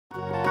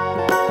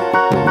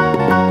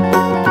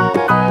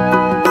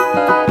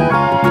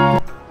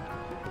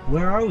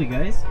are we,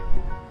 guys?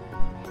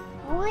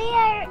 We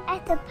are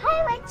at the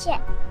pirate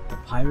ship. The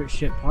pirate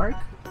ship park?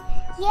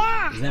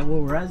 Yeah. Is that where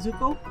we're at,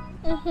 Zuko?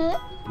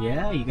 Mm-hmm.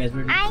 Yeah, you guys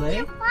ready to I play?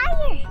 need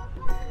fire.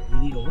 You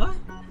need a what?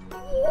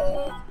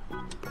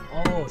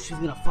 Oh, she's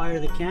gonna fire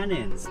the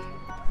cannons.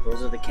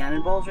 Those are the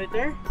cannonballs right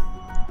there?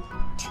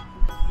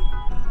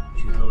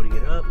 She's loading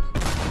it up,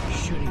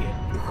 shooting it.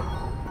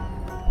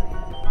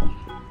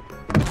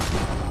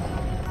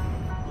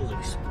 Those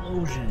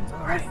explosions.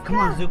 Alright, come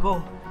on,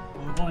 Zuko.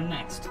 We're going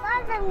next.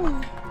 Follow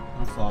me.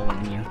 I'm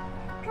following you.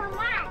 Come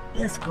on.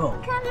 Let's go.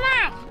 Come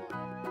on.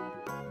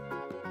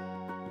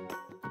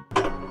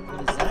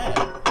 What is that?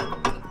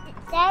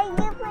 Daddy,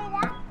 you play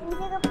that, and you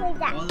can play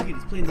that. Oh, look at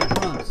he's playing the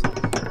drums.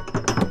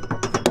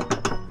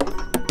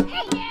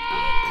 Hey,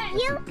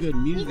 That's some good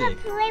you music. can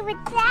play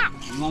with that.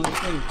 You want me to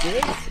play with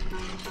this?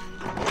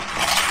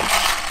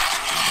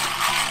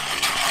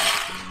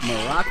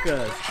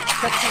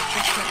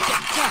 Maracas.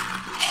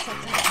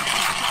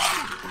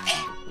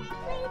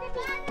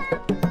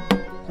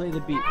 Play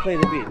the beat. Play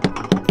the beat.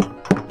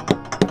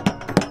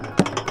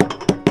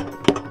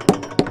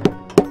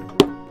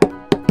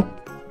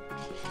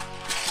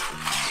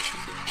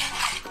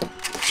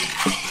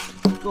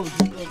 Go,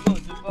 Zuko, go,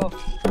 Zuko.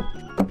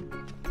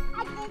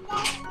 I did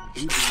that.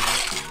 You did it.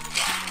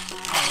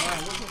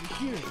 Alright, what's over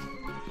here?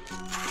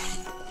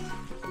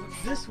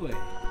 What's this way?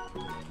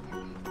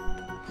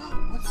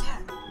 What's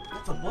that?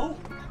 That's a boat?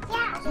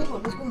 Yeah.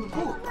 Zuko, let's go in the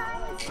boat. What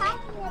I was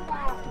talking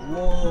about.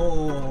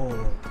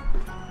 Whoa.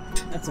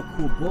 That's a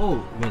cool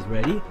boat. You guys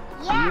ready?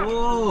 Yeah.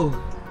 Whoa.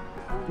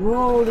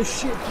 Whoa, the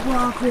ship's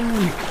rocking.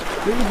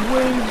 There's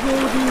waves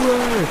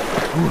everywhere.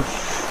 Whoosh.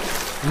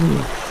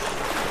 Whoosh.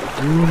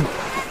 Whoosh.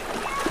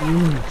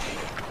 Whoosh.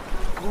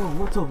 Oh,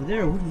 what's over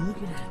there? What are you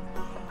looking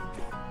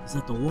at? Is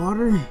that the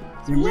water? Is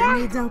there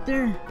mermaids out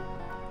there?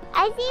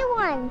 I see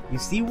one. You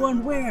see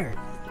one? Where?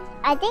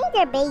 I think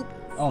they're babies.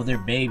 Oh, they're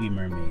baby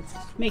mermaids.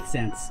 Makes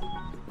sense.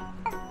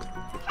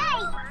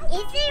 Hey,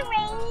 is it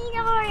raining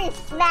or is it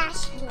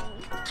splashing?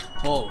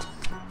 Both.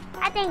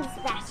 I think it's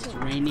It's splashing.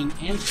 raining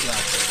and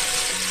splashing.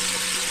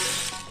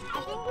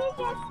 I think it's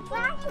just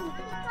splashing.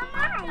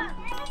 Come on.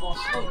 Oh,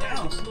 slow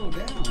down, slow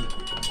down.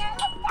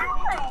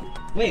 That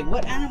Wait,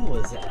 what animal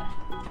is that?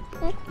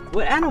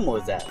 What animal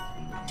is that?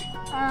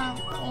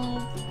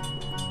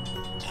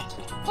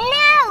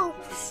 No.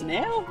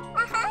 Snail?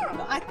 Uh-huh.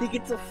 No, I think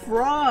it's a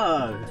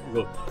frog. You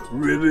go,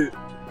 ribbit.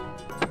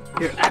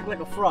 Here, act like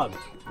a frog.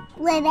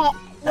 Ribbit,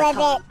 That's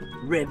how-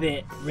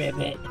 ribbit.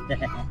 Ribbit,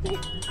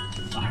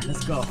 ribbit. Alright,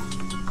 let's go.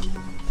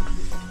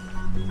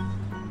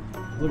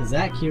 What is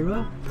that,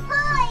 Kira?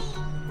 Hi.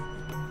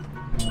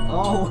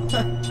 Oh,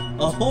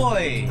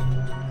 ahoy!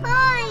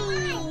 Hi.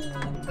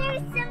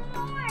 There's some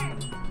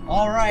more.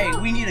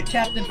 Alright, we need a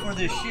captain for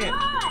this ship.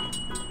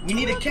 We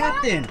need a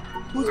captain.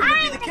 Who's gonna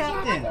be the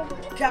captain?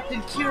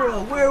 Captain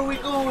Kira, where are we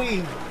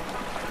going?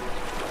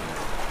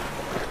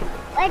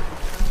 What?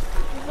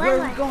 Where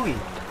are we going?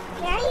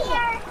 You're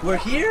here. We're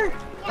here?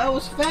 That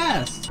was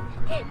fast.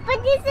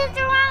 But this is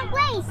the wrong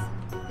place.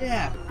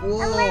 Yeah. I'm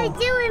gonna Whoa. do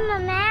it with my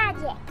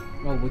magic.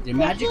 Oh, with your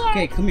magic? here.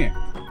 Okay, come here.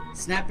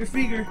 Snap your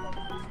finger.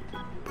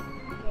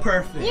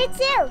 Perfect. You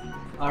too.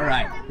 All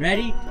right,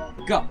 ready?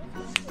 Go.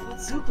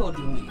 What's Zuko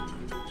doing?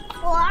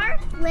 4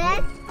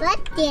 less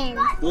buttons.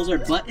 Those are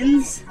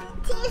buttons?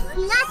 It's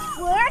not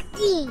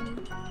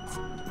working.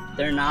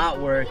 They're not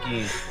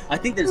working. I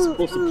think they're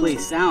supposed to play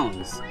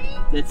sounds.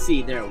 Let's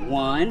see. They're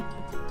 1,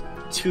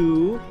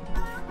 2,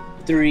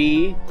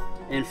 3,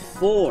 and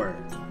 4.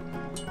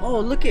 Oh,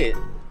 look it.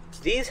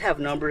 These have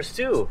numbers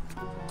too.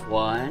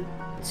 1,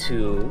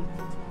 2,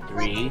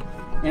 3,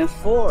 and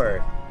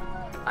 4.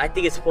 I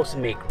think it's supposed to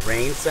make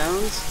rain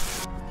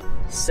sounds,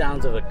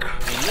 sounds of a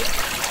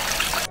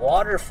creek,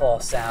 waterfall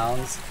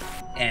sounds,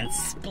 and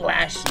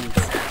splashing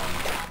sounds.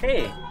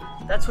 Hey,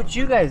 that's what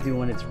you guys do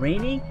when it's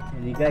raining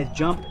and you guys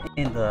jump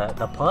in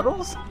the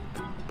puddles?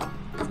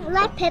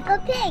 Like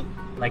Peppa Pig.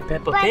 Like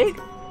Peppa But- Pig?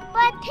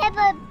 But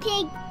Peppa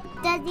Pig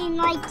doesn't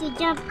like to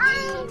jump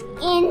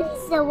in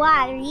the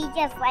water. He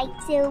just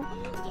likes to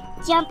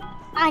jump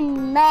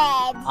on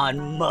mud.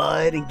 On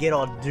mud and get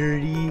all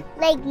dirty.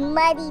 Like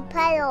muddy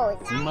puddles.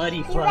 Muddy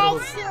He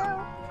puddles. likes to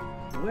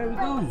Where are we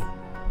going?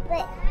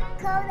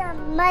 go to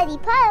muddy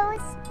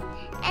puddles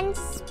and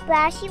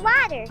splashy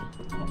water.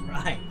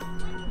 Alright.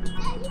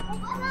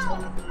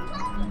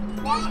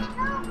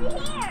 Over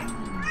here.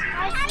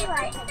 I see one.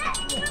 Hey,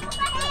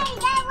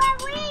 that's what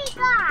we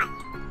got.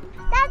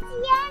 That's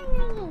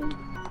Henry.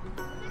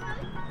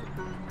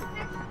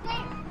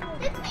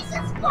 This piece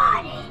is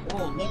spotted.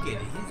 Oh, look at it.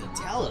 He's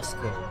a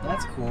telescope.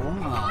 That's cool.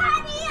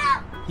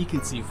 Huh? He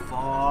can see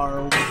far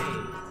away.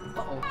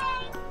 Uh-oh.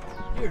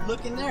 Here,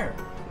 look in there.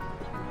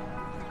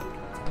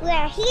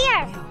 We're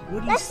here. What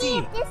do you Let's see see?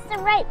 if this is the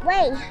right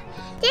way.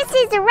 This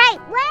is the right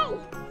way.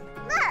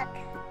 Look.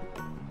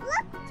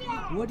 Look,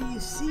 Jack. What do you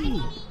see?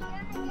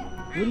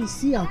 What do you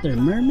see out there?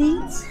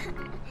 Mermaids?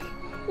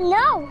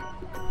 No.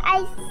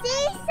 I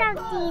see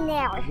something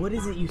there. What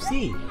is it you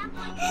see?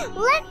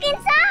 Look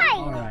inside.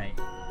 Alright.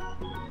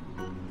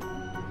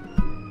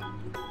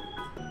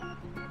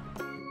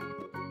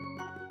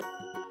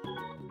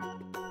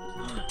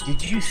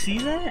 Did you see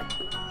that?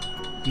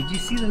 Did you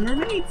see the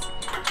mermaids?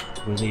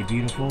 Were they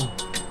beautiful?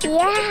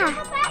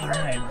 Yeah.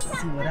 Alright, let's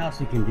see what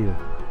else we can do.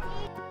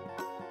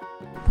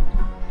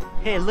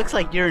 Hey, it looks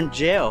like you're in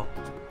jail.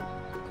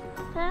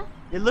 Huh?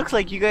 It looks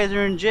like you guys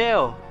are in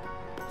jail.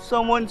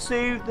 Someone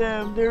saved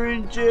them. They're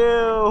in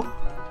jail.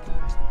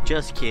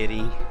 Just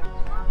kidding.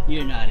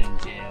 You're not in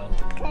jail.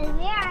 Because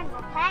we're on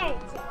the pirate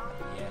ship.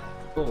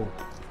 Yeah. Oh.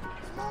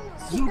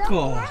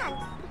 Zuko.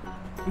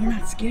 You're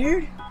not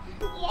scared?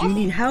 Yes. Do you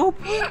need help?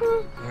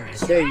 Alright,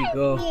 there you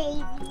go.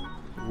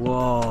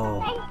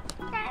 Whoa.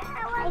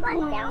 I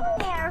want down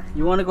there.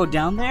 You want to go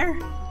down there?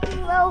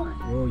 Whoa.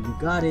 Whoa, you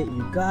got it.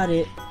 You got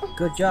it.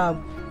 Good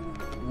job.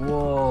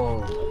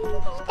 Whoa.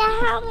 The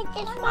helmet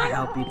just I'll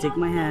help you. Take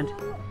my hand.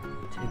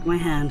 Take my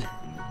hand.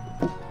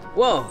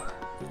 Whoa.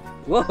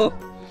 Whoa.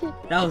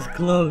 That was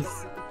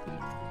close.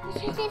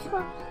 This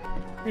one.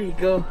 There you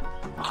go.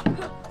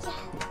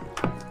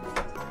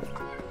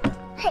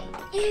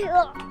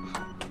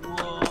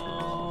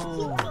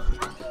 Whoa.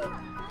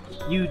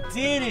 You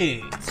did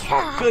it.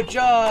 Good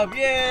job.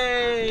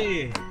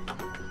 Yay.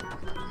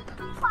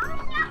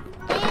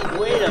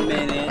 Wait a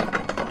minute.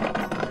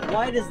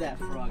 Why does that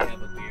frog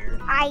have a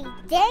beard? I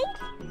think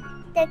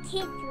the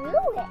kid drew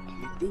it.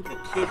 You think a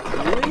kid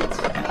drew it?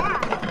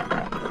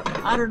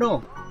 Yeah. I don't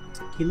know.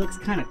 He looks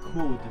kind of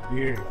cool with the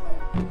beard.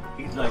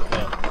 He's like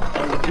a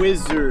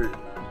wizard.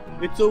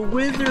 It's a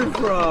wizard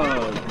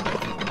frog. You're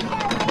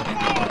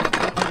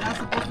not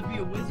supposed to be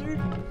a wizard?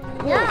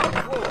 No.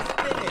 Whoa,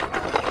 spin it.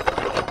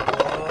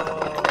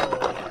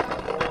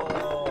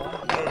 Whoa,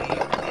 I'm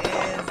getting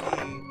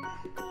dizzy.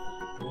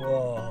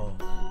 Whoa.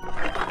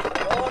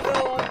 Oh no,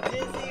 I'm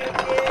dizzy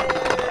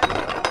again.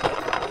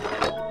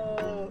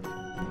 Whoa.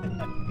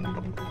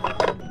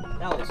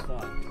 That was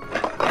fun.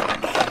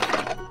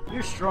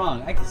 You're strong.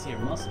 I can see your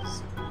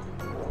muscles.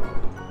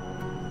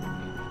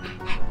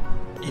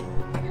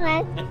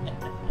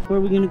 Where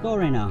are we gonna go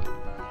right now?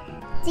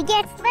 To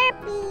get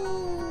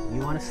Slurpee.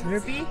 You want a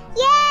Slurpee?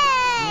 Yeah.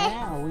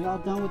 Yeah. Are we all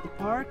done with the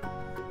park?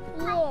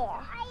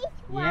 Yeah.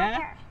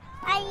 Yeah.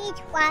 I need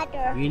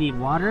water. You need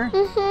water?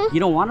 Mm-hmm. You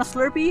don't want a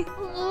Slurpee?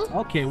 Mm-hmm.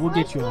 Okay, we'll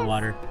get you a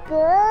water. Good.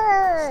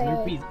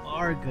 Slurpees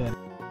are good.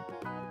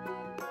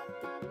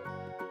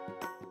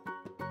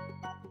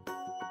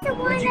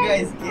 What'd you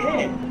guys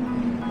get?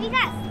 We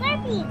got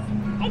Slurpees.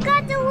 I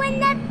got the one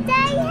that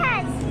Daddy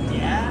has.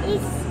 Yeah?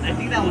 I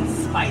think that one's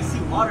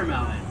spicy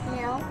watermelon.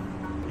 No.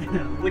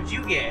 What'd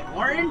you get?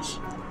 Orange?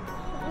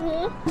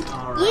 Mm-hmm.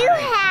 All You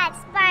right. had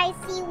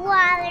spicy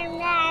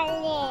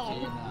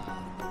watermelon.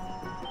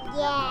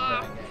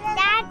 Yeah.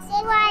 That's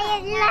why I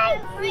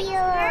like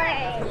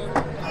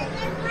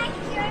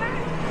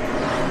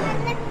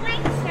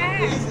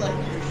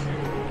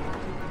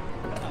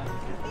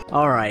yours.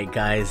 All right,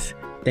 guys.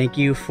 Thank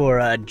you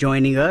for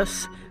joining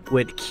us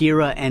with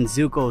Kira and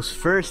Zuko's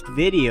first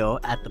video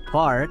at the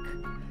park.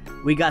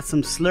 We got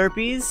some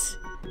Slurpees,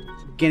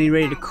 getting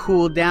ready to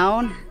cool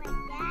down.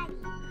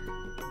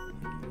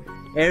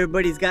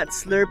 Everybody's got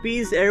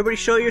Slurpees. Everybody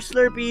show your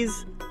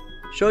Slurpees.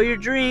 Show your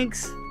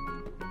drinks.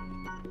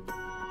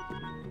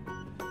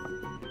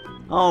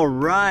 All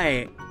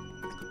right.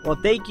 Well,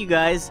 thank you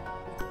guys.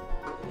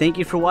 Thank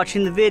you for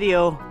watching the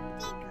video.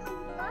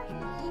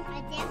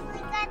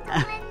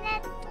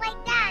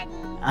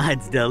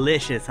 It's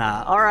delicious,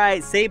 huh? All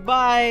right, say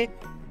bye.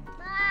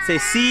 Bye. Say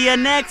see ya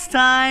next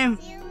time.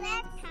 See you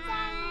next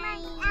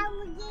time,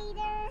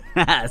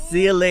 alligator.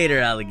 See you later,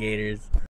 alligators.